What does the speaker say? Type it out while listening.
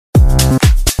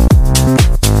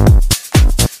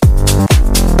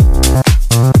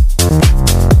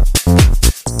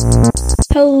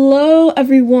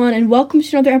everyone, and welcome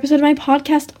to another episode of my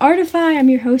podcast, Artify. I'm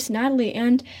your host, Natalie,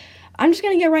 and I'm just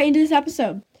going to get right into this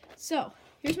episode. So,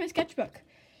 here's my sketchbook.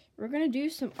 We're going to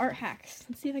do some art hacks.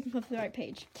 Let's see if I can flip to the right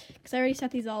page, because I already set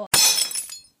these all up.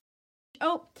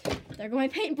 Oh, there go my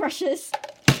paintbrushes.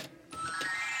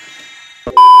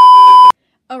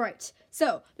 Alright,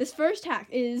 so this first hack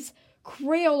is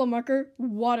Crayola marker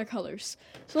watercolors.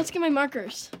 So let's get my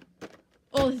markers.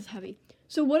 Oh, this is heavy.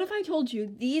 So what if I told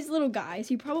you these little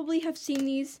guys, you probably have seen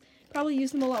these, probably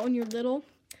use them a lot when you're little.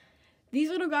 These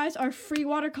little guys are free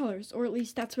watercolors, or at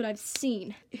least that's what I've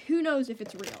seen. Who knows if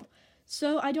it's real?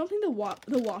 So I don't think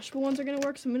the washable ones are going to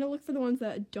work, so I'm going to look for the ones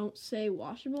that don't say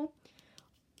washable.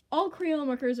 All Crayola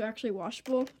markers are actually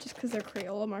washable, just because they're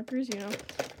Crayola markers, you know.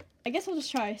 I guess I'll just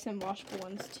try some washable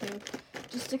ones too,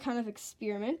 just to kind of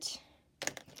experiment.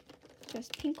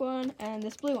 Just pink one and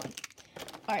this blue one.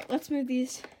 Alright, let's move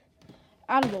these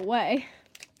out of the way.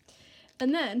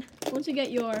 And then, once you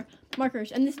get your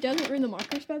markers, and this doesn't ruin the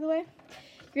markers, by the way,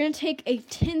 you're going to take a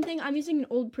tin thing. I'm using an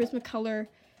old Prismacolor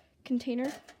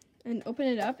container, and open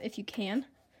it up if you can,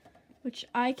 which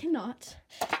I cannot.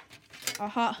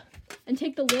 Aha. And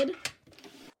take the lid.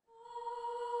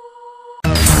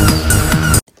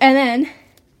 And then,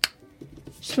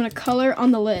 just want to color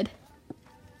on the lid.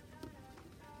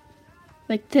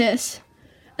 Like this.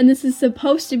 And this is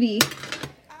supposed to be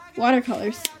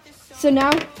watercolors. So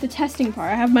now, the testing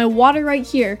part. I have my water right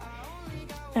here.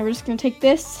 And we're just going to take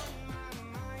this.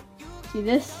 See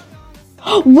this?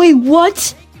 Oh, wait,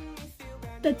 what?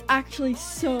 That's actually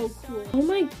so cool. Oh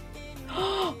my.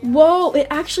 Whoa, it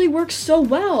actually works so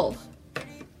well.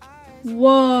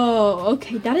 Whoa,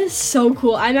 okay, that is so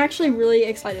cool. I'm actually really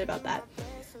excited about that.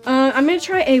 I'm going to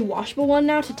try a washable one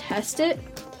now to test it.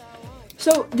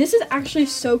 So, this is actually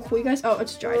so cool, you guys. Oh,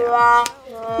 it's dried out.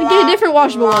 Let me get a different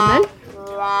washable one then.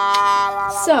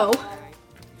 So,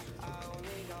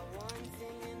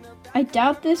 I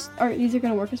doubt these are going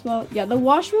to work as well. Yeah, the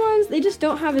washable ones, they just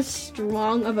don't have as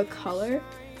strong of a color.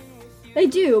 They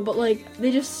do, but like,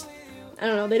 they just, I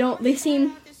don't know, they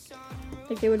seem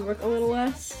like they would work a little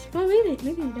less. Well, maybe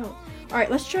they don't. All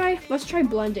right, let's try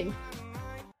blending.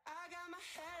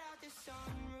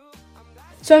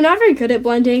 So I'm not very good at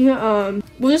blending.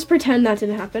 We'll just pretend that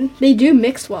didn't happen. They do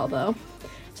mix well though,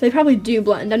 so they probably do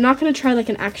blend. I'm not gonna try like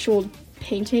an actual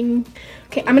painting.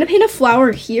 Okay, I'm gonna paint a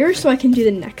flower here so I can do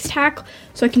the next hack,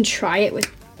 so I can try it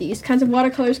with these kinds of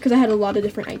watercolors because I had a lot of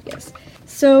different ideas.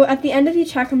 So at the end of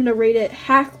each hack, I'm gonna rate it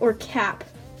hack or cap.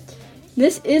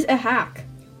 This is a hack.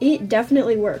 It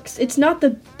definitely works. It's not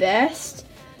the best,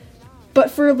 but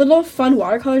for a little fun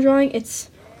watercolor drawing, it's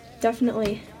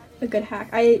definitely a good hack.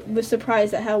 I was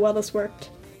surprised at how well this worked.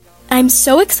 I'm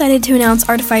so excited to announce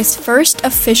Artify's first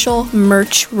official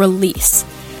merch release.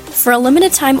 For a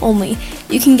limited time only,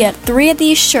 you can get 3 of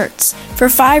these shirts for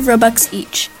 5 Robux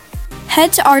each.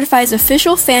 Head to Artify's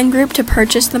official fan group to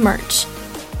purchase the merch.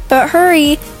 But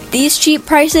hurry, these cheap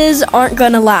prices aren't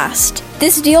gonna last.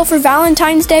 This deal for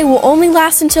Valentine's Day will only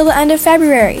last until the end of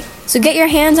February, so get your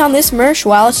hands on this merch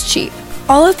while it's cheap.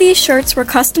 All of these shirts were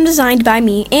custom designed by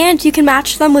me, and you can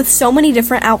match them with so many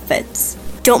different outfits.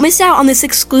 Don't miss out on this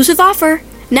exclusive offer.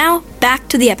 Now, back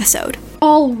to the episode.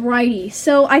 Alrighty,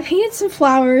 so I painted some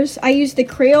flowers. I used the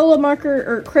Crayola marker,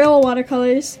 or Crayola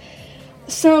watercolors.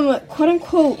 Some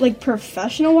quote-unquote, like,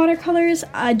 professional watercolors.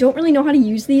 I don't really know how to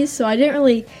use these, so I didn't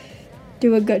really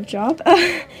do a good job.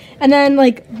 And then,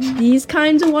 like, these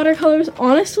kinds of watercolors,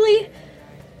 honestly,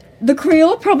 the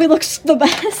Crayola probably looks the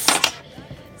best.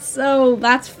 So,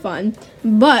 that's fun.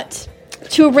 But,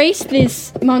 to erase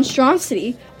this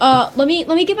monstrosity, let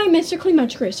me get my Mr. Clean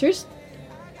Magic Erasers.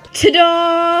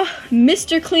 Ta-da!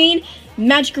 Mr. Clean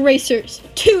Magic Erasers,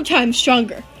 2 times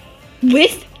stronger.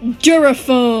 With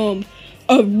Durafoam.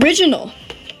 Original.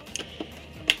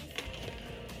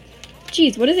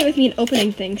 Jeez, what is it with me in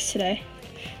opening things today?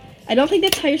 I don't think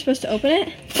that's how you're supposed to open it.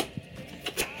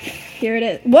 Here it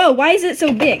is. Whoa, why is it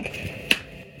so big?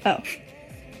 Oh.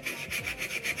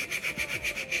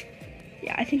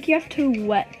 Yeah, I think you have to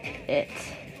wet it.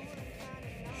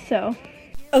 So.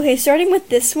 Okay, starting with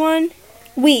this one.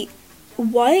 Wait,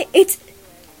 what? It's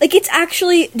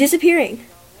actually disappearing.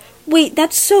 Wait,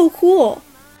 that's so cool.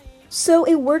 So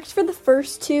it worked for the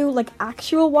first 2, like,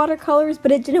 actual watercolors,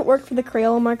 but it didn't work for the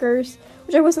Crayola markers,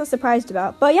 which I wasn't surprised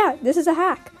about. But yeah, this is a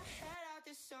hack.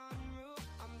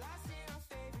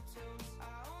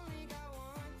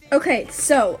 Okay,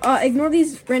 so ignore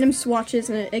these random swatches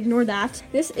and ignore that.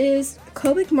 This is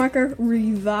Copic Marker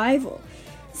Revival.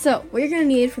 So what you're going to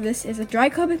need for this is a dry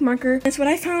Copic marker. That's what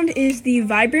I found is the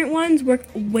vibrant ones work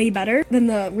way better than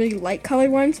the really light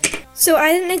colored ones. So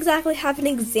I didn't exactly have an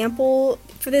example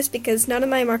for this because none of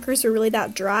my markers are really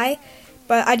that dry,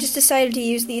 but I just decided to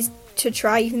use these to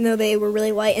try even though they were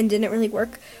really light and didn't really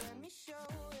work.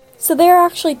 So there are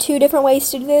actually 2 different ways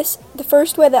to do this. The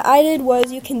first way that I did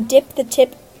was you can dip the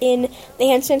tip in the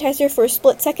hand sanitizer for a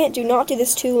split second. Do not do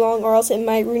this too long or else it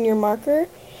might ruin your marker.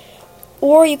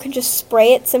 Or you can just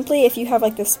spray it simply if you have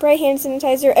like the spray hand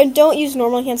sanitizer, and don't use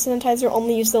normal hand sanitizer,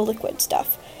 only use the liquid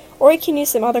stuff. Or you can use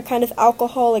some other kind of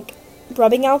alcohol, like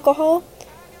rubbing alcohol.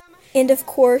 And of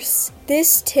course,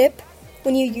 this tip,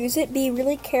 when you use it, be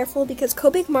really careful because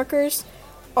Copic markers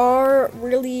are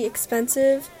really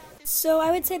expensive. So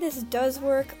I would say this does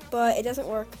work, but it doesn't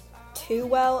work too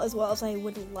well as I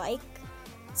would like.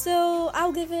 So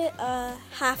I'll give it a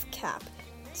half cap.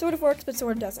 Sort of works, but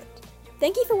sort of doesn't.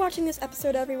 Thank you for watching this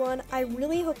episode, everyone. I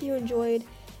really hope you enjoyed,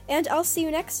 and I'll see you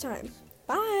next time.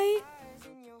 Bye!